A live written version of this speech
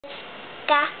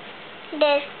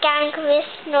The skunk with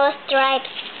no stripes.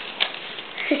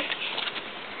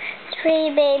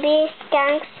 3 baby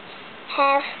skunks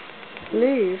have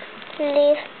lived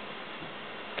with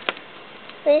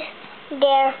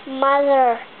their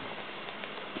mother.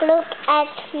 Look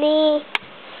at me,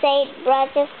 said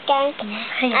Brother Skunk.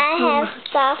 I have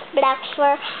soft black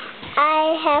fur.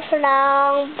 I have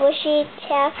long bushy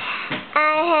tail.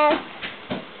 I have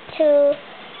 2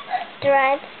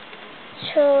 stripes,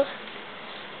 2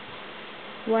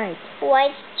 white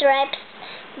stripes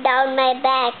down my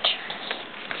back.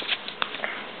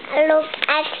 Look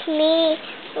at me,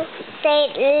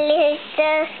 said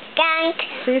little skunk.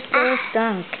 Sister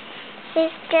skunk.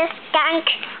 Sister skunk.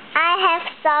 I have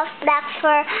soft black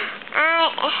fur. I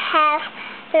have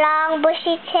long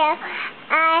bushy tail.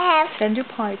 I have Can you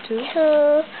point to?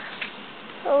 2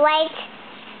 white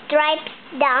stripes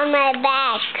down my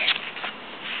back.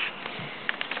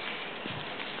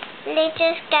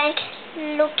 Little skunk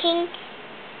looking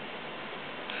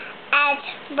at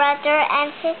brother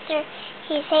and sister,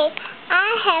 he said,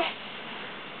 I have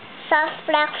soft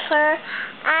black fur,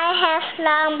 I have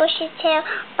long bushy tail,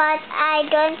 but I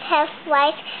don't have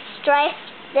white stripes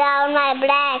down my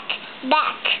back.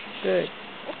 Good.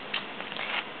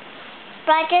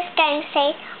 Brother Skunk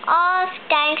said, all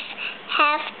skunks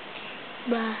have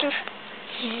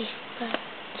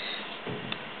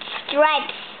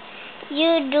stripes.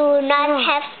 You do not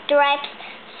have stripes,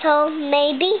 so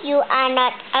maybe you are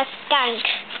not a skunk.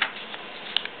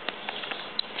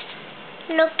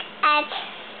 Look at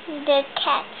the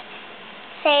cat,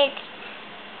 said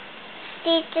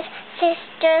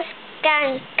Sister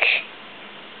Skunk.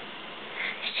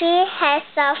 She has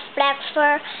soft black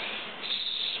fur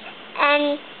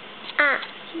and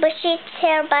bushy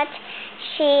tail, but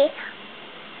she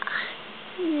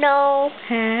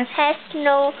has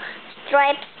no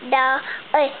stripes down.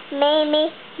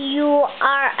 Maybe you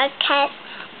are a cat.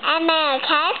 Am I a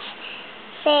cat?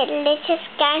 Said little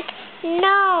skunk.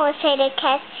 No, said the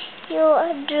cat. You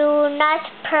do not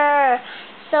purr,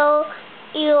 so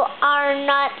you are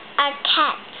not a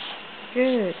cat.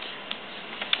 Good.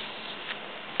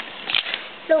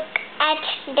 Look at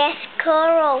the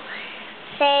squirrel,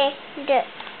 said the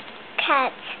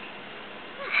cat.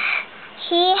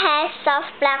 He has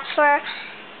soft black fur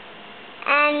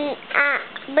and a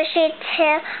bushy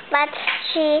tail, but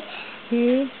he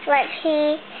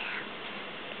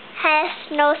has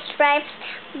no stripes.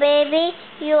 Baby,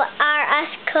 you are a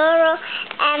squirrel.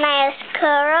 Am I a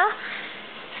squirrel?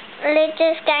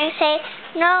 Little skunk said,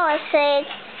 no, said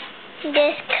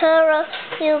the squirrel.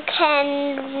 You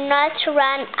cannot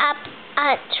run up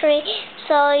a tree,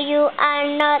 so you are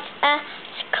not a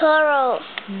squirrel.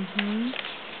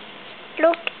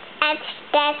 Look at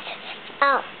that.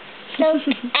 Look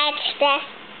at that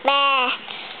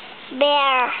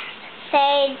bear,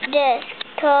 said the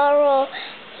squirrel.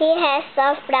 He has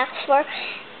soft black fur,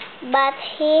 but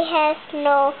he has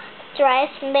no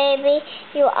stripes. Maybe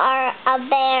you are a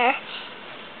bear.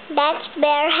 That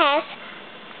bear has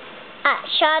a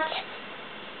short,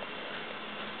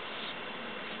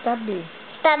 stubby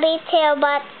tail,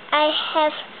 but I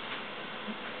have.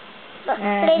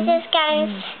 Little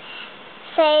skunk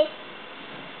said,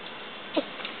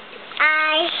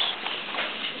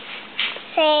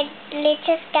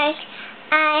 little skunk,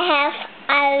 I have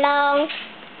a long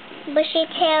bushy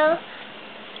tail.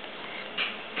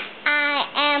 I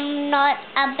am not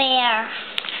a bear.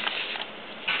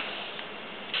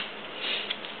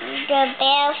 The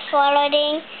bear follow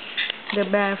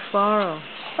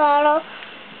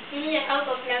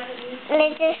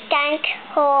little skunk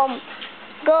home.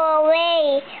 Go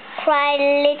away, cried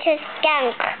little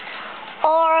skunk,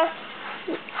 or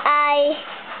I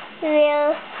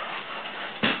will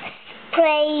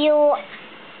spray you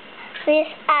with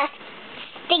a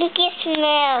stinky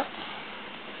smell.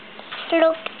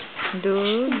 Look,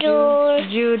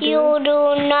 you do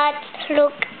not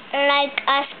look like a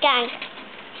skunk,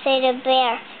 said the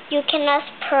bear. You cannot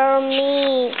spray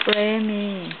me. Spray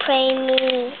me.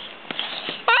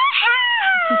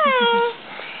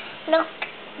 Look,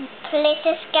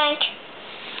 little skunk.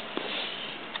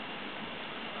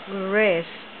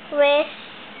 Race.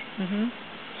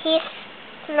 His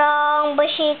long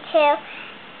bushy tail.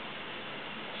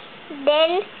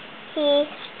 Then he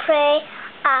sprayed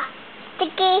a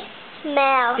stinky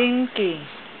smell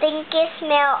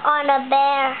on the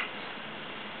bear.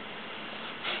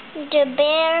 The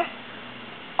bear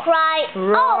cried,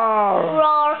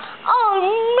 roar. Oh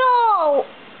no!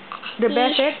 The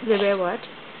bear said, the bear what?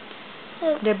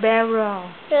 The bear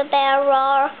roared. The bear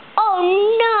roared, oh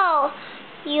no!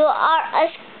 You are a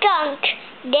skunk.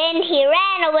 Then he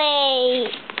ran away.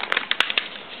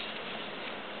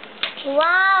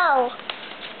 Wow.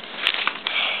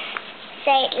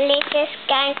 Say, little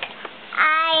skunk,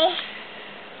 I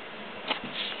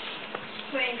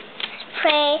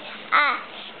spray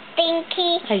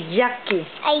A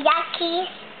yucky.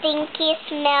 stinky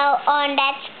smell on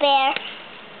that bear.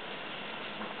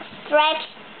 Stripes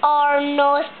or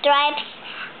no stripes,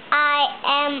 I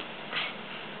am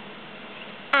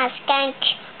a skunk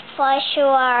for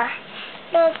sure.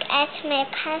 Look at my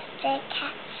plastic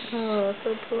cat. Oh,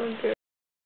 so poor girl.